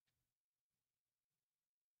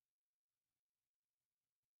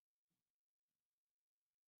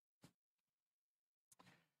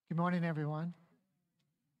Good morning, everyone.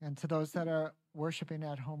 And to those that are worshiping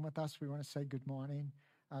at home with us, we want to say good morning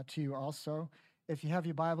to you also. If you have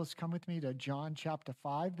your Bibles, come with me to John chapter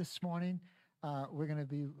 5 this morning. We're going to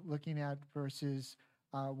be looking at verses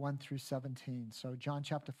 1 through 17. So John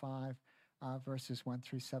chapter 5, verses 1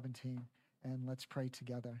 through 17. And let's pray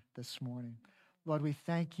together this morning. Lord, we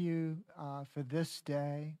thank you for this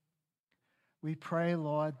day. We pray,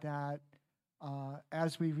 Lord, that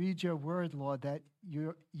as we read your word, Lord, that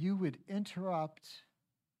you would interrupt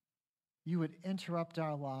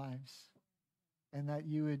our lives, and that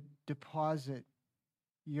you would deposit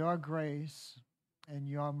your grace and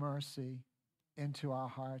your mercy into our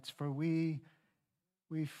hearts. For we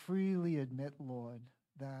freely admit, Lord,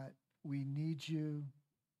 that we need you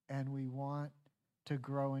and we want to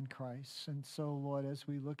grow in Christ. And so, Lord, as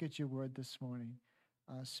we look at your word this morning,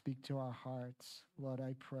 speak to our hearts. Lord,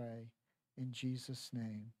 I pray in Jesus'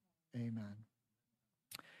 name, amen.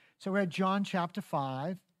 So we're at John chapter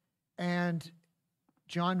 5, and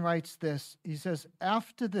John writes this. He says,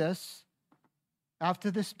 after this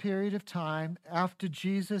period of time, after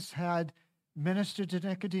Jesus had ministered to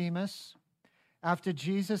Nicodemus, after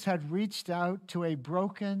Jesus had reached out to a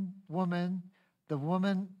broken woman, the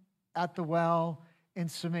woman at the well in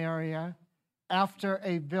Samaria, after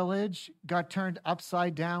a village got turned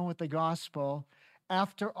upside down with the gospel,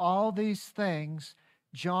 after all these things,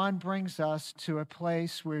 John brings us to a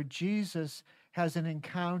place where Jesus has an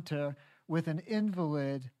encounter with an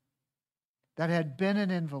invalid that had been an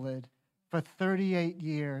invalid for 38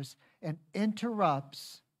 years and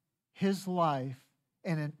interrupts his life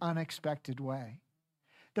in an unexpected way.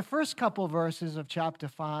 The first couple verses of chapter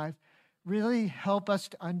 5 really help us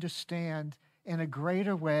to understand in a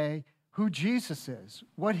greater way who Jesus is,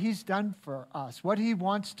 what he's done for us, what he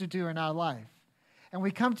wants to do in our life. And we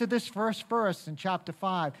come to this first verse in chapter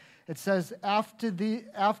 5. It says, after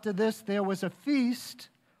this, there was a feast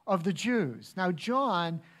of the Jews. Now,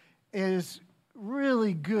 John is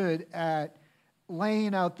really good at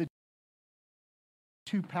laying out the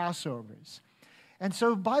two Passovers. And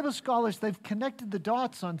so Bible scholars, they've connected the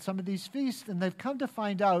dots on some of these feasts, and they've come to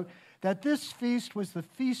find out that this feast was the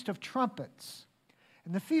Feast of Trumpets.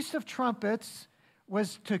 And the Feast of Trumpets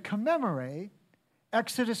was to commemorate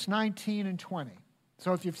Exodus 19 and 20.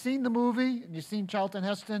 So if you've seen the movie and you've seen Charlton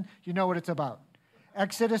Heston, you know what it's about.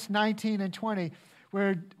 Exodus 19 and 20,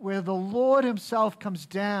 where the Lord himself comes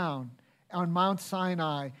down on Mount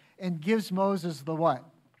Sinai and gives Moses the what?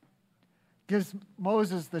 Gives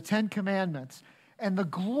Moses the 10 Commandments. And the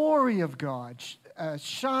glory of God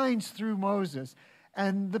shines through Moses.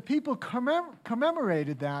 And the people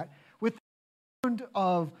commemorated that with the sound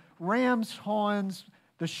of ram's horns,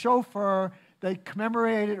 the shofar. They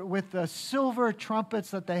commemorated it with the silver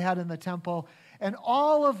trumpets that they had in the temple. And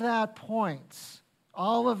all of that points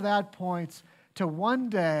to one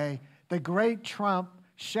day the great trump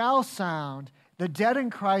shall sound, the dead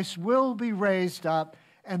in Christ will be raised up,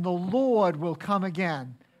 and the Lord will come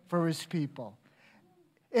again for his people.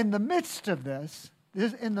 In the midst of this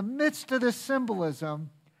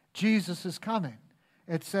symbolism, Jesus is coming.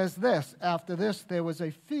 It says this, after this there was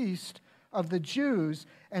a feast of the Jews,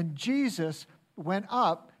 and Jesus went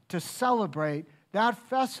up to celebrate that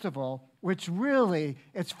festival, which really,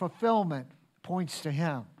 its fulfillment points to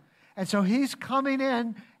him. And so he's coming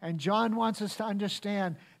in, and John wants us to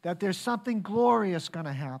understand that there's something glorious going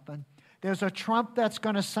to happen. There's a trump that's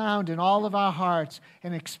going to sound in all of our hearts,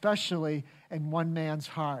 and especially in one man's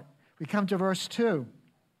heart. We come to verse 2.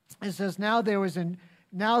 It says, now there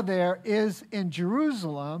is in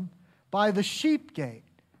Jerusalem by the sheep gate.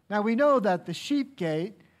 Now we know that the sheep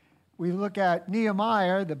gate, we look at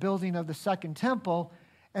Nehemiah, the building of the second temple,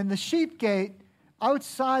 and the sheep gate,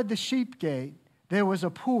 outside the sheep gate, there was a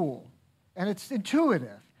pool. And it's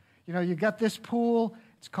intuitive. You know, you got this pool,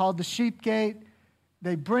 it's called the sheep gate.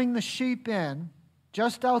 They bring the sheep in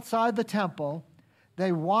just outside the temple.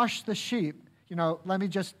 They wash the sheep. You know, let me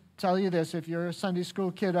just tell you this. If you're a Sunday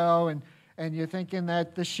school kiddo and you're thinking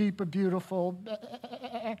that the sheep are beautiful,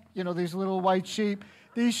 you know, these little white sheep,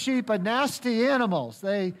 these sheep are nasty animals.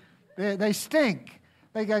 They stink.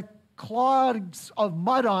 They got clods of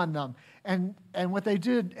mud on them. And what they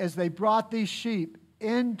did is they brought these sheep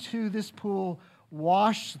into this pool,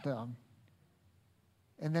 washed them,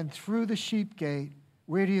 and then through the sheep gate,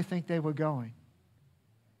 where do you think they were going?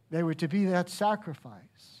 They were to be that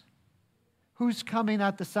sacrifice. Who's coming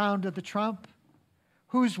at the sound of the trump?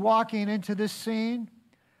 Who's walking into this scene?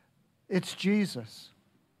 It's Jesus.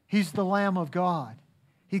 He's the Lamb of God.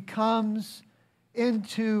 He comes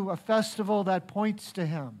into a festival that points to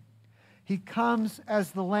him. He comes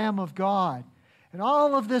as the Lamb of God. And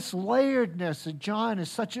all of this layeredness, and John is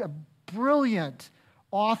such a brilliant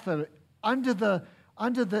author under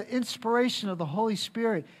the inspiration of the Holy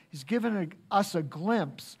Spirit. He's given us a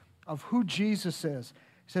glimpse of who Jesus is.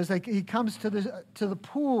 He says that he comes to the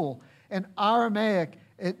pool. In Aramaic,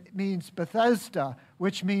 it means Bethesda,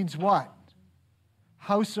 which means what?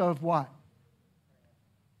 House of what?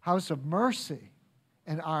 House of mercy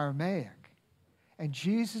in Aramaic. And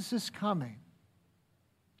Jesus is coming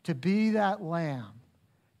to be that lamb,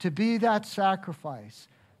 to be that sacrifice,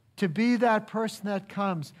 to be that person that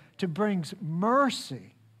comes to bring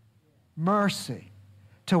mercy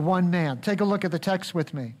to one man. Take a look at the text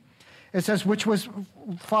with me. It says, which was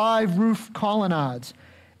 5 roof colonnades.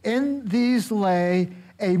 In these lay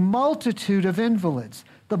a multitude of invalids,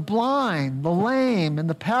 the blind, the lame, and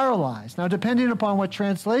the paralyzed. Now, depending upon what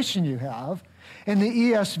translation you have, in the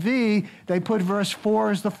ESV, they put verse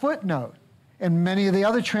 4 as the footnote. In many of the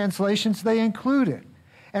other translations, they include it.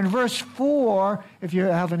 And verse 4, if you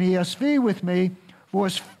have an ESV with me,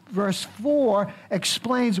 verse 4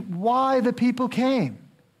 explains why the people came.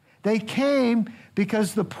 They came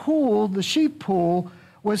because the pool, the sheep pool,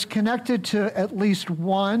 was connected to at least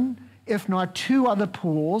one, if not 2 other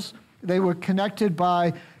pools. They were connected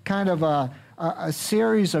by kind of a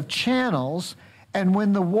series of channels. And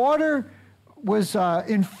when the water was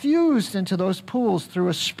infused into those pools through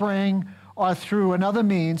a spring or through another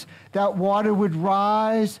means, that water would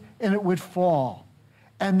rise and it would fall.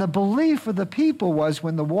 And the belief of the people was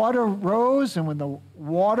when the water rose and when the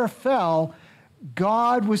water fell,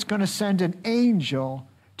 God was going to send an angel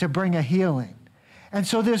to bring a healing. And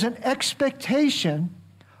so there's an expectation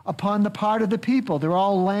upon the part of the people. They're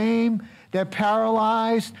all lame, they're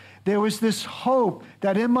paralyzed. There was this hope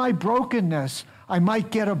that in my brokenness, I might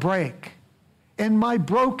get a break. In my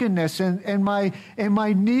brokenness and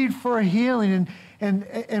my need for a healing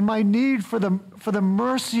and my need for the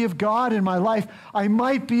mercy of God in my life, I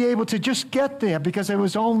might be able to just get there, because it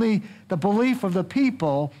was only the belief of the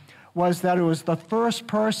people was that it was the first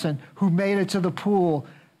person who made it to the pool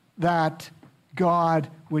that God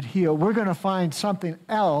would heal. We're going to find something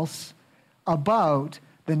else about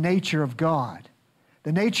the nature of God.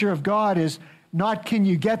 The nature of God is not can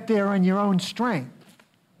you get there in your own strength.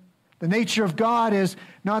 The nature of God is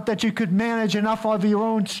not that you could manage enough of your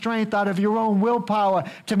own strength out of your own willpower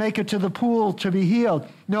to make it to the pool to be healed.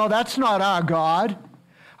 No, that's not our God.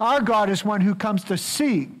 Our God is one who comes to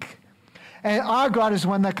seek. And our God is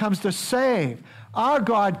one that comes to save. Our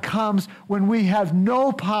God comes when we have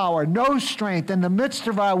no power, no strength, in the midst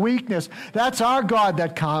of our weakness. That's our God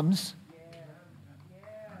that comes.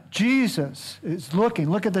 Jesus is looking.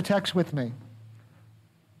 Look at the text with me.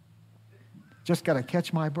 Just got to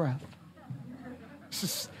catch my breath.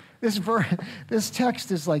 This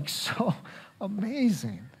text is like so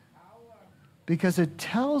amazing because it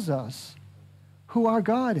tells us who our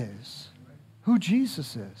God is, who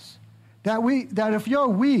Jesus is. That if you're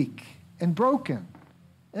weak and broken,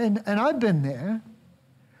 and I've been there,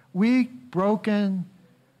 weak, broken,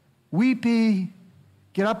 weepy,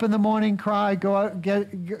 get up in the morning, cry, go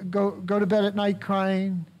to bed at night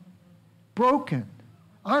crying, broken.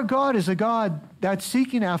 Our God is a God that's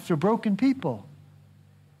seeking after broken people.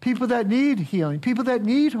 People that need healing, people that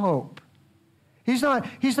need hope. He's not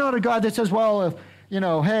a God that says, well,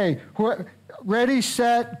 hey, ready,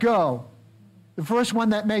 set, go. The first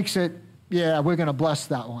one that makes it, yeah, we're going to bless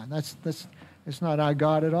that one. It's not our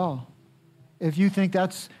God at all. If you think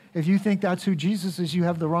that's who Jesus is, you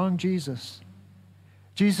have the wrong Jesus.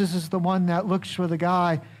 Jesus is the one that looks for the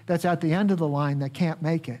guy that's at the end of the line that can't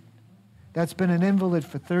make it, that's been an invalid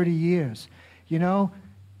for 30 years.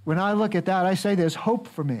 When I look at that, I say there's hope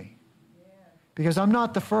for me. Because I'm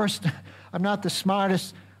not the first, I'm not the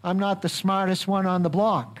smartest one on the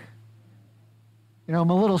block. I'm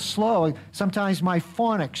a little slow. Sometimes my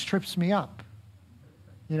phonics trips me up.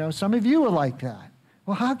 Some of you are like that.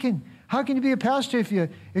 Well, how can you be a pastor if your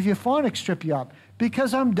phonics trip you up?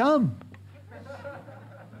 Because I'm dumb.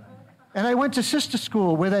 And I went to sister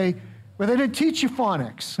school where they didn't teach you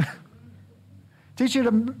phonics. Teach you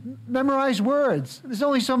to memorize words. There's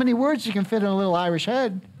only so many words you can fit in a little Irish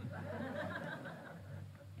head.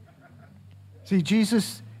 See,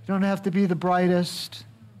 Jesus, you don't have to be the brightest.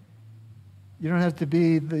 You don't have to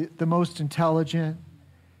be the most intelligent.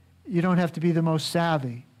 You don't have to be the most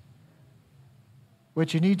savvy.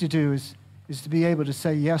 What you need to do is to be able to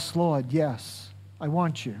say, yes, Lord, yes, I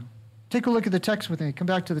want you. Take a look at the text with me. Come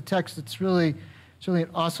back to the text. It's really an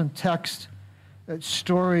awesome text,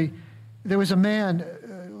 story. There was a man,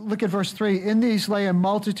 look at verse 3. In these lay a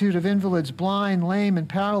multitude of invalids, blind, lame, and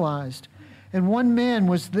paralyzed. And one man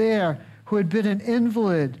was there who had been an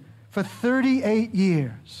invalid for 38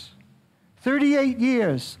 years. 38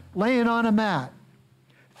 years laying on a mat.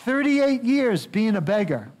 38 years being a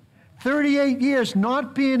beggar. 38 years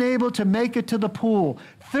not being able to make it to the pool.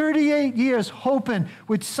 38 years hoping,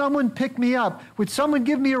 would someone pick me up? Would someone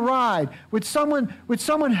give me a ride? Would someone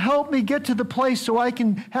help me get to the place so I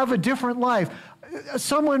can have a different life?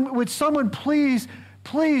 Would someone please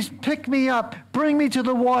pick me up, bring me to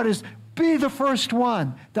the waters, be the first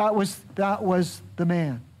one? That was the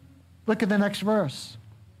man. Look at the next verse.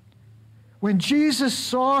 When Jesus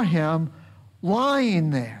saw him lying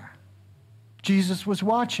there, Jesus was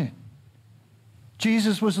watching.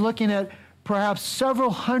 Jesus was looking at perhaps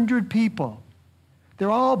several hundred people.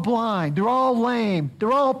 They're all blind. They're all lame.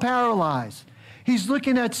 They're all paralyzed. He's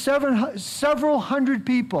looking at several hundred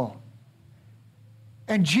people.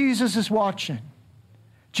 And Jesus is watching.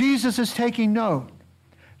 Jesus is taking note.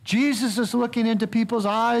 Jesus is looking into people's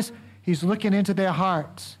eyes. He's looking into their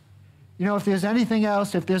hearts. You know, if there's anything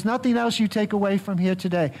else, if there's nothing else you take away from here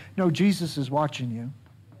today, no, Jesus is watching you.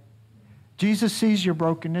 Jesus sees your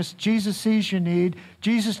brokenness. Jesus sees your need.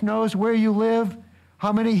 Jesus knows where you live,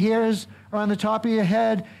 how many hairs are on the top of your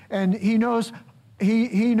head, and he knows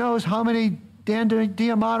how many Dan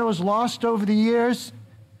Diamato's lost over the years,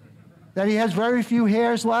 that he has very few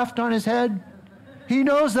hairs left on his head. He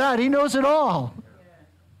knows that. He knows it all.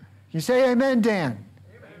 You say amen, Dan?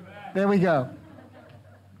 Amen. There we go.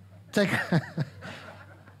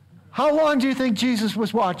 How long do you think Jesus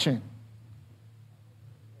was watching?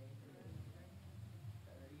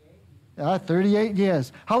 38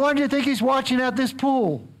 years. How long do you think he's watching at this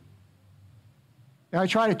pool? I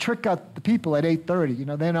try to trick out the people at 8:30. You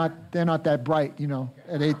know, they're not that bright, you know,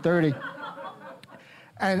 at 8:30.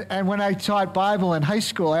 And when I taught Bible in high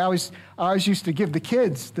school, I always used to give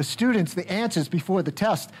the students, the answers before the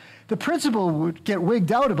test. The principal would get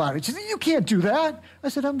wigged out about it. She said, "You can't do that." I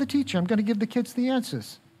said, "I'm the teacher. I'm going to give the kids the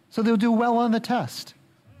answers, so they'll do well on the test."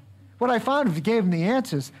 What I found, if you gave them the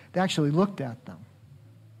answers, they actually looked at them.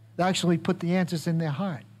 They actually put the answers in their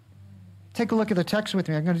heart. Take a look at the text with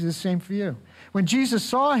me. I'm going to do the same for you. When Jesus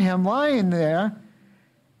saw him lying there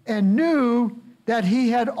and knew that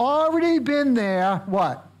he had already been there,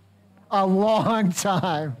 what? A long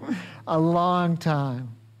time. A long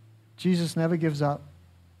time. Jesus never gives up.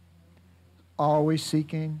 Always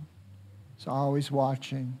seeking. He's always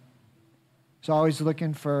watching. He's always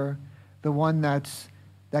looking for the one that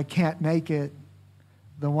can't make it,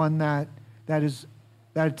 the one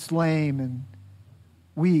that's lame and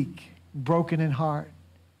weak, broken in heart.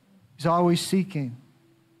 He's always seeking.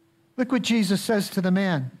 Look what Jesus says to the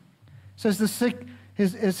man.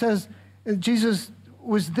 It says Jesus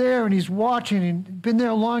was there and he's watching and been there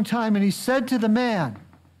a long time, and he said to the man,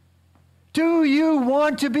 "Do you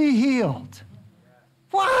want to be healed?"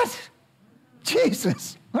 What?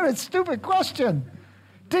 Jesus, what a stupid question.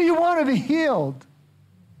 Do you want to be healed?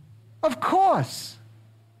 Of course.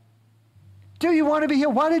 Do you want to be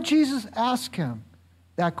healed? Why did Jesus ask him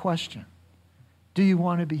that question? Do you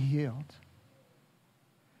want to be healed?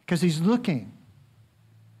 Because he's looking.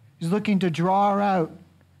 He's looking to draw out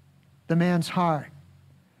the man's heart.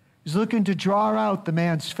 He's looking to draw out the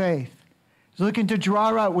man's faith. He's looking to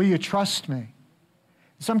draw out, will you trust me?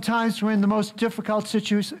 Sometimes we're in the most difficult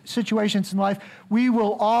situations in life. We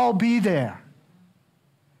will all be there.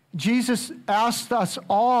 Jesus asked us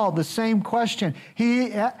all the same question.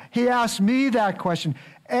 He asked me that question.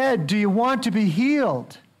 Ed, do you want to be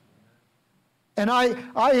healed? And I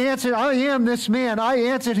answered, I am this man. I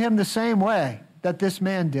answered him the same way that this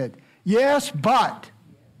man did. Yes, but.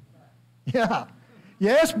 Yeah.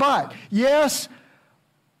 Yes, but. Yes,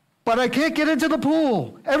 but I can't get into the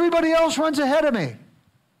pool. Everybody else runs ahead of me.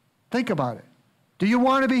 Think about it. Do you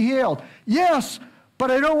want to be healed? Yes, but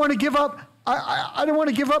I don't want to give up. I don't want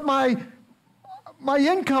to give up my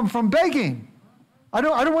income from begging. I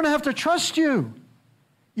don't want to have to trust you.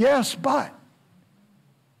 Yes, but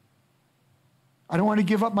I don't want to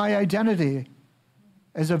give up my identity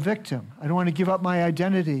as a victim. I don't want to give up my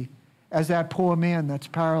identity as that poor man that's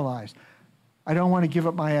paralyzed. I don't want to give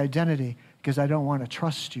up my identity because I don't want to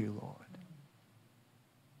trust you, Lord.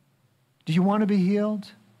 Do you want to be healed?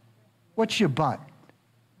 What's your but?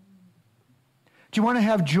 Do you want to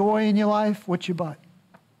have joy in your life? What's your but?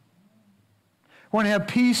 Want to have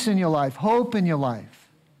peace in your life, hope in your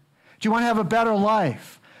life? Do you want to have a better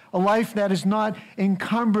life? A life that is not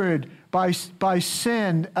encumbered by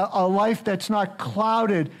sin, a life that's not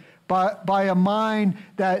clouded by a mind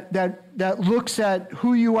that looks at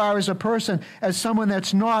who you are as a person as someone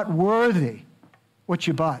that's not worthy. What's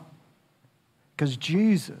your but? Because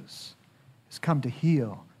Jesus has come to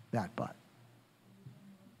heal that but.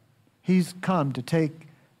 He's come to take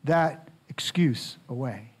that excuse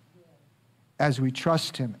away as we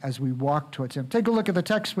trust him, as we walk towards him. Take a look at the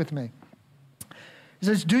text with me. He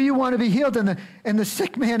says, do you want to be healed? And the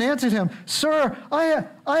sick man answered him, Sir, I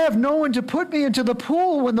have no one to put me into the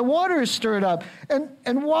pool when the water is stirred up.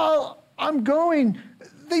 And while I'm going,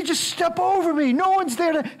 they just step over me. No one's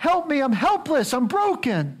there to help me. I'm helpless. I'm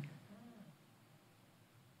broken.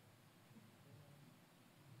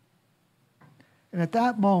 And at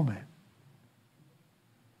that moment,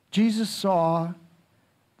 Jesus saw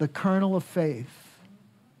the kernel of faith,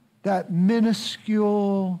 that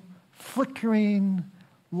minuscule, flickering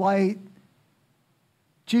light.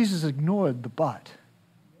 Jesus ignored the but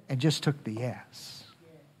and just took the yes.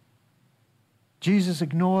 Jesus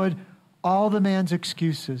ignored all the man's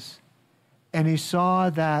excuses, and he saw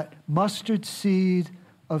that mustard seed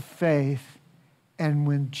of faith. And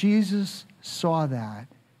when Jesus saw that,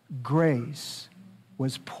 grace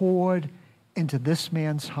was poured into this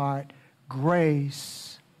man's heart.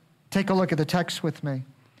 Grace. Take a look at the text with me.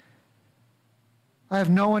 I have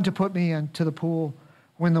no one to put me into the pool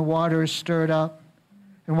when the water is stirred up.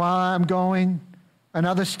 And while I'm going,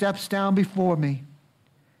 another steps down before me.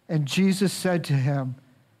 And Jesus said to him,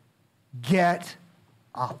 Get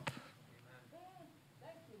up.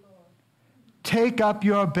 Take up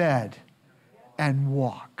your bed and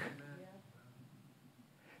walk.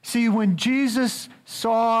 See, when Jesus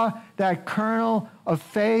saw that kernel of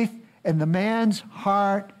faith in the man's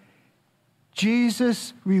heart,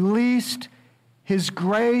 Jesus released his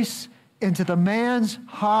grace into the man's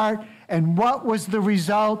heart. And what was the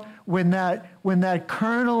result when that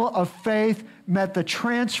kernel of faith met the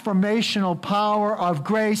transformational power of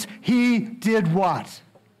grace? He did what?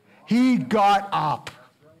 He got up.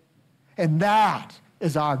 And that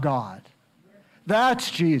is our God.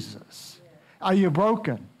 That's Jesus. Are you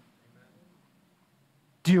broken?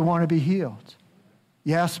 Do you want to be healed?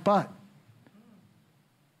 Yes, but.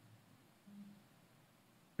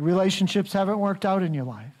 Relationships haven't worked out in your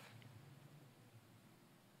life.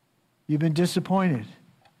 You've been disappointed.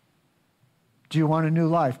 Do you want a new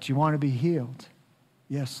life? Do you want to be healed?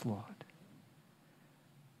 Yes, Lord.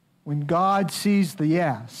 When God sees the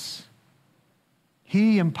yes,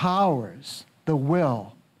 he empowers the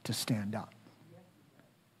will to stand up.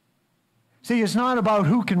 See, it's not about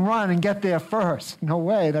who can run and get there first. No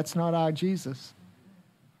way, that's not our Jesus.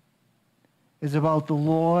 It's about the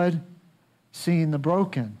Lord seeing the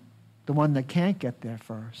broken, the one that can't get there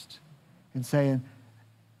first, and saying,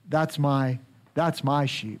 that's my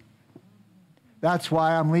sheep. That's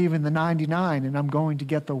why I'm leaving the 99 and I'm going to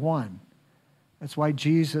get the one. That's why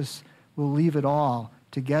Jesus will leave it all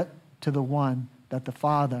to get to the one that the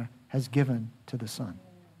Father has given to the Son.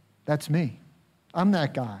 That's me. I'm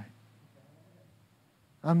that guy.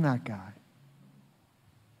 I'm that guy.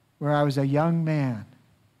 Where I was a young man,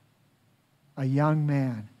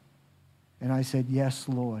 and I said, yes,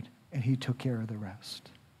 Lord, and he took care of the rest.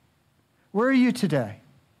 Where are you today?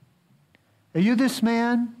 Are you this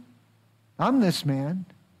man? I'm this man.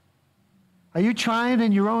 Are you trying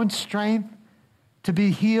in your own strength to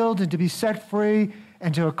be healed and to be set free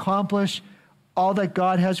and to accomplish all that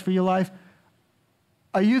God has for your life?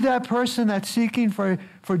 Are you that person that's seeking for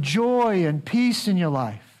joy and peace in your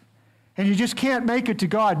life? And you just can't make it to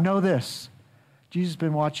God? Know this. Jesus has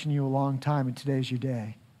been watching you a long time, and today's your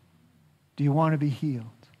day. Do you want to be healed?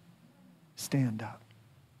 Stand up.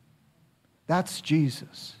 That's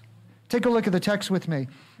Jesus. Take a look at the text with me.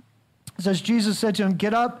 It says, Jesus said to him,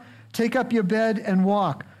 Get up, take up your bed, and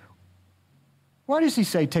walk. Why does he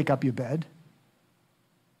say, take up your bed?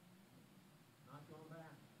 Not going back.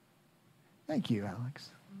 Thank you, Alex.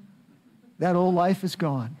 That old life is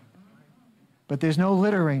gone. But there's no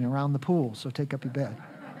littering around the pool, so take up your bed.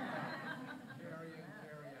 Carry in,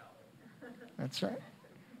 carry out. That's right.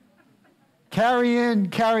 Carry in,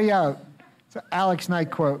 carry out. It's an Alex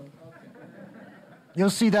Knight quote. You'll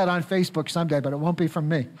see that on Facebook someday, but it won't be from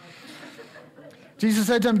me. Jesus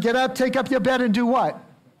said to him, Get up, take up your bed, and do what?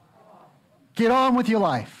 Get on with your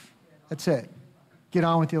life. That's it. Get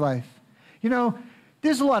on with your life. You know,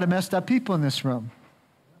 there's a lot of messed up people in this room.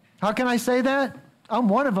 How can I say that? I'm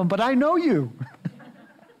one of them, but I know you.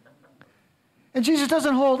 And Jesus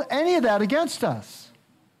doesn't hold any of that against us.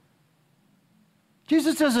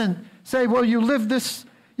 Jesus doesn't say, well, you live this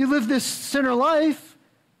sinner life.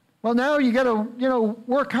 Well, now you got to,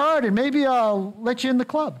 work hard and maybe I'll let you in the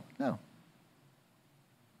club. No.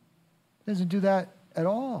 He doesn't do that at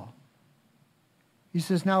all. He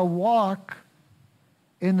says, now walk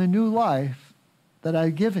in the new life that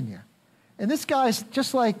I've given you. And this guy's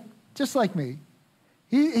just like me.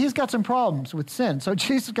 He's got some problems with sin. So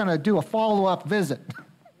Jesus is going to do a follow-up visit.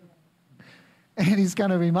 And he's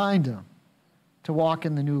going to remind him to walk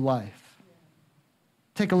in the new life.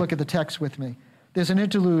 Take a look at the text with me. There's an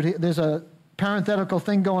interlude. There's a parenthetical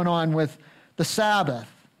thing going on with the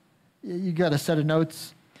Sabbath. You got a set of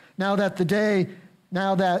notes. Now that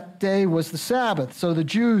day was the Sabbath. So the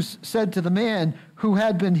Jews said to the man who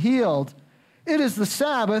had been healed, "It is the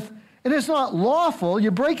Sabbath, and it's not lawful.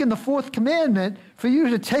 You're breaking the fourth commandment for you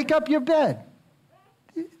to take up your bed."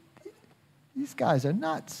 These guys are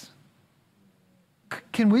nuts.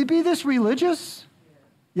 Can we be this religious?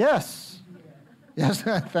 Yes. Yes,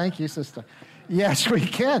 thank you, sister. Yes, we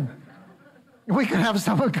can. We can have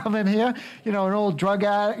someone come in here, an old drug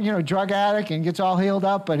addict, and gets all healed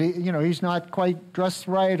up, but he's not quite dressed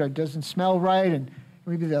right or doesn't smell right, and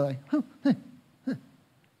we'd be there like,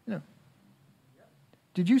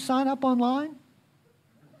 Did you sign up online?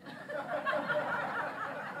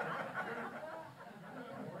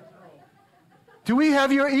 Do we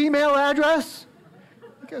have your email address?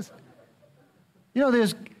 Because,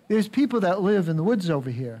 there's people that live in the woods over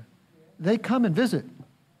here. They come and visit.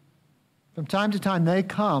 From time to time, they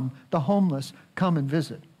come, the homeless come and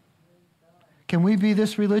visit. Can we be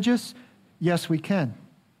this religious? Yes, we can.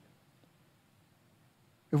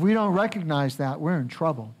 If we don't recognize that, we're in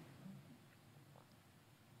trouble.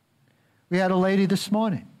 We had a lady this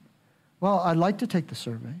morning. Well, I'd like to take the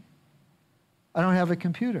survey. I don't have a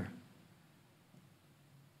computer.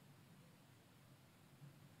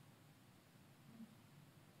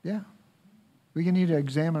 Yeah. We need to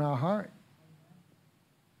examine our heart.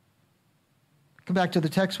 Come back to the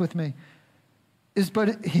text with me.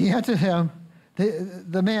 But he answered him.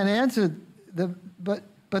 The man answered.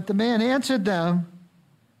 But the man answered them.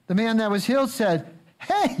 The man that was healed said,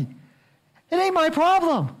 "Hey, it ain't my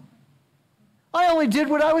problem. I only did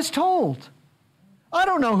what I was told. I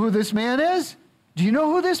don't know who this man is. Do you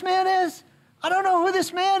know who this man is? I don't know who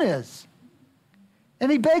this man is."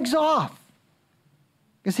 And he begs off.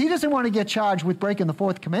 Because he doesn't want to get charged with breaking the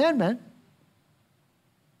fourth commandment.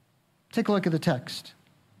 Take a look at the text.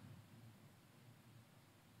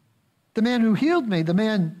 The man who healed me, the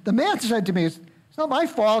man said to me, "It's not my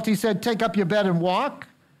fault." He said, "Take up your bed and walk."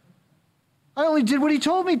 I only did what he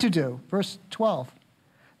told me to do. Verse 12.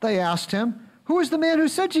 They asked him, "Who is the man who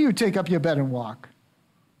said to you, 'Take up your bed and walk'?"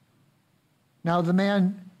 Now the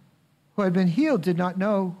man who had been healed did not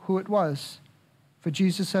know who it was, for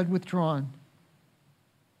Jesus had withdrawn,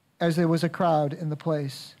 as there was a crowd in the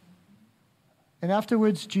place. And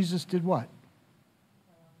afterwards, Jesus did what?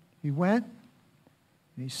 He went,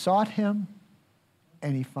 and he sought him,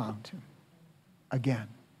 and he found him again.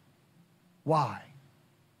 Why?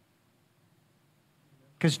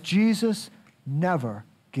 Because Jesus never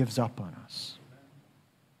gives up on us.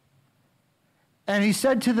 And he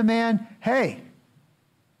said to the man, "Hey,"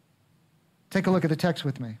 take a look at the text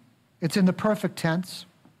with me. It's in the perfect tense,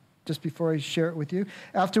 just before I share it with you.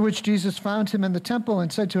 After which Jesus found him in the temple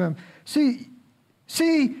and said to him,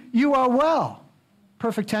 See, you are well.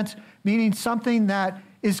 Perfect tense, meaning something that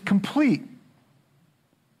is complete,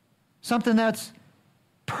 something that's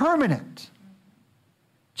permanent.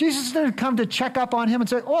 Jesus didn't come to check up on him and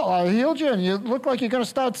say, "Oh, I healed you, and you look like you're going to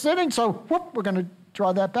start sinning, so whoop, we're going to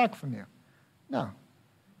draw that back from you." No.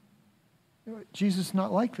 Jesus is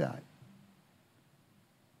not like that.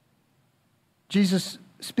 Jesus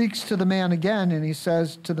speaks to the man again, and he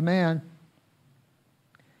says to the man,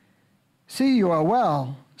 "See, you are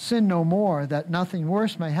well. Sin no more, that nothing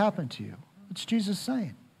worse may happen to you." What's Jesus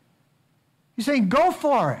saying? He's saying, go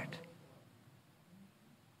for it.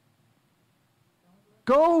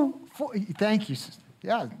 Go for it. Thank you, sister.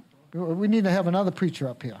 Yeah, we need to have another preacher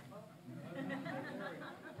up here.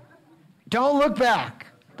 Don't look back.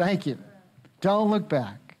 Thank you. Don't look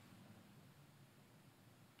back.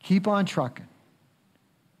 Keep on trucking.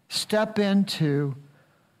 Step into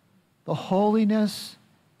the holiness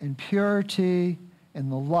and purity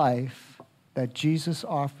and the life that Jesus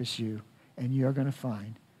offers you, and you're going to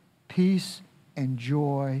find peace and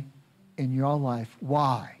joy in your life.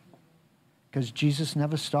 Why? Because Jesus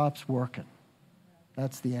never stops working.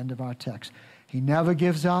 That's the end of our text. He never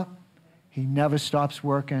gives up. He never stops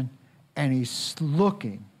working. And he's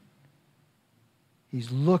looking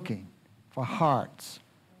for hearts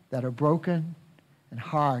that are broken and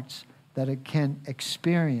hearts that it can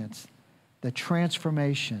experience the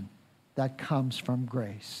transformation that comes from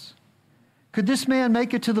grace. Could this man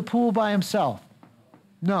make it to the pool by himself?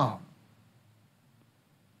 No.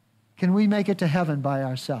 Can we make it to heaven by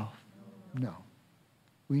ourselves? No.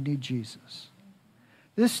 We need Jesus.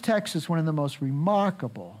 This text is one of the most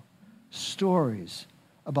remarkable stories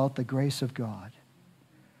about the grace of God.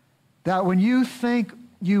 That when you think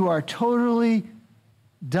you are totally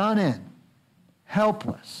done in,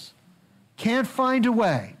 helpless, can't find a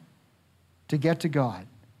way to get to God,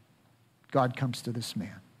 God comes to this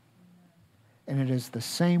man. And it is the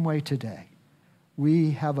same way today.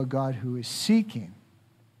 We have a God who is seeking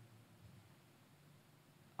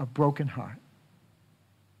a broken heart,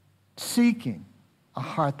 seeking a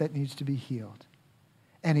heart that needs to be healed.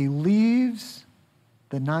 And he leaves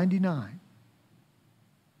the 99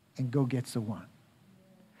 and go gets the one.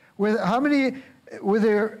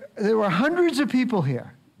 There were hundreds of people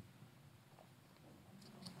here.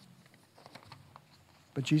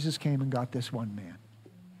 But Jesus came and got this one man.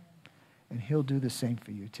 And he'll do the same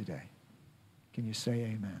for you today. Can you say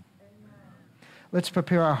amen? Amen. Let's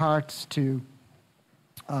prepare our hearts to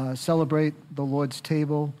celebrate the Lord's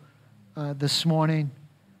table this morning.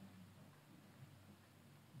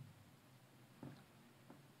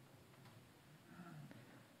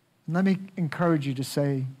 And let me encourage you to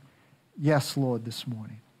say, yes, Lord, this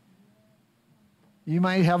morning. You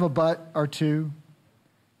might have a but or two.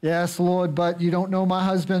 Yes, Lord, but you don't know my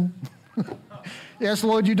husband. Yes,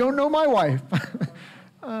 Lord, you don't know my wife.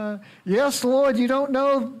 Yes, Lord, you don't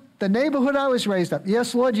know the neighborhood I was raised up.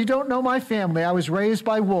 Yes, Lord, you don't know my family. I was raised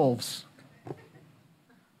by wolves.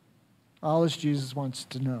 All as Jesus wants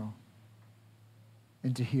to know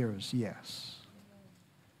and to hear is yes.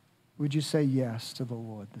 Would you say yes to the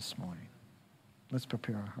Lord this morning? Let's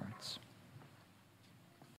prepare our hearts.